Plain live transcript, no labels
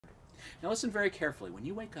Now listen very carefully. When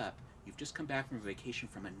you wake up, you've just come back from a vacation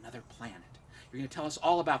from another planet. You're going to tell us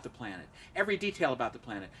all about the planet, every detail about the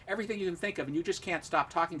planet, everything you can think of, and you just can't stop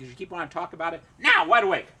talking because you keep wanting to talk about it. Now, wide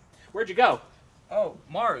awake. Where'd you go? Oh,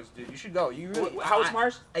 Mars, dude, you should go. You really. How is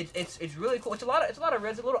Mars? It's really cool. It's a lot of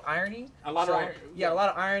reds, a little irony. A lot of iron. Yeah, a lot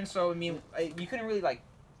of iron. So I mean, you couldn't really like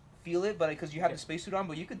feel it, but because you have the spacesuit on,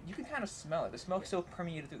 but you can kind of smell it. The smell still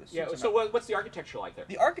permeated through the suit. Yeah. So what's the architecture like there?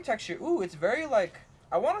 The architecture, it's very like.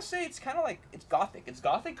 I want to say it's kind of like it's gothic. It's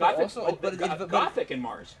gothic, but Gothic? also Gothic in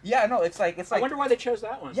Mars. Yeah, no, it's like. I wonder why they chose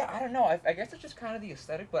that one. Yeah, I don't know. I guess it's just kind of the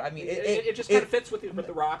aesthetic, but I mean, it just kind of fits with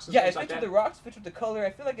the rocks. And yeah, things it fits like with the rocks. Fits with the color. I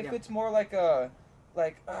feel like it fits more like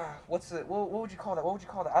what's it? What would you call that? What would you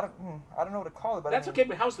call that? I don't know what to call it. But that's okay.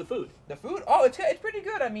 But how's the food? The food? Oh, it's pretty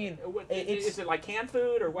good. I mean, is it like canned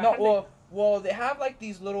food or what? No, well, they have like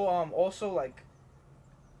these little also like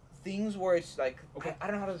things where it's like I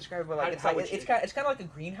don't know how to describe it, but like it's kind of like a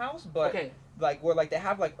greenhouse, but like where like they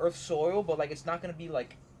have like earth soil, but like it's not gonna be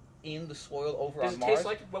like in the soil over on Mars. Does it taste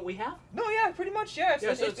like what we have? No, yeah, pretty much, yeah.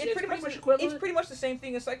 It's pretty much equivalent. It's pretty much the same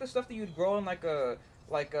thing. It's like the stuff that you'd grow in like a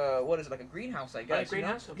what is it, like a greenhouse, I guess. Like a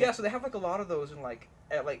greenhouse? You know? Okay. Yeah, so they have like a lot of those in like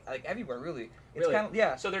everywhere, really. It's kind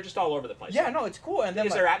of So they're just all over the place. Yeah, no, it's cool. And then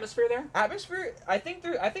is there atmosphere there? Atmosphere? I think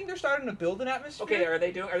they're starting to build an atmosphere. Okay, are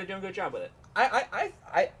they doing a good job with it? I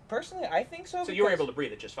personally I think so. So you were able to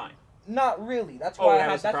breathe it just fine. Not really. That's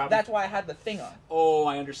why that's why I had the thing on. Oh,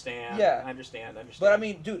 I understand. Yeah, I understand. But I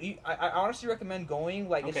mean, dude, I honestly recommend going.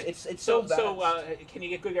 Like, it's so bad. So can you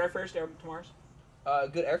get good airfares to Mars?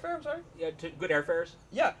 Good airfare. I'm sorry. Yeah, good airfares.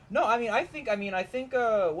 Yeah. No, I think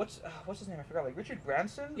what's his name? I forgot. Like Richard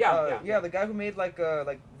Branson. Yeah. The guy who made like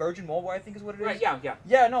Virgin Mobile, I think is what it is. Right. Yeah.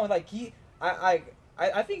 Yeah. No, like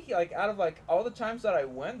I think he, like out of like all the times that I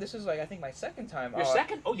went, this is like I think my second time. Your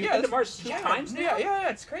second? Oh, you've been to Mars two times now? Yeah,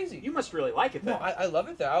 it's crazy. You must really like it then. No, I love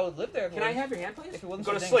it there. I would live there. Can I have your hand, please? If it wasn't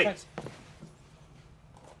Go so to sleep. Intense.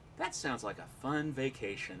 That sounds like a fun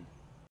vacation.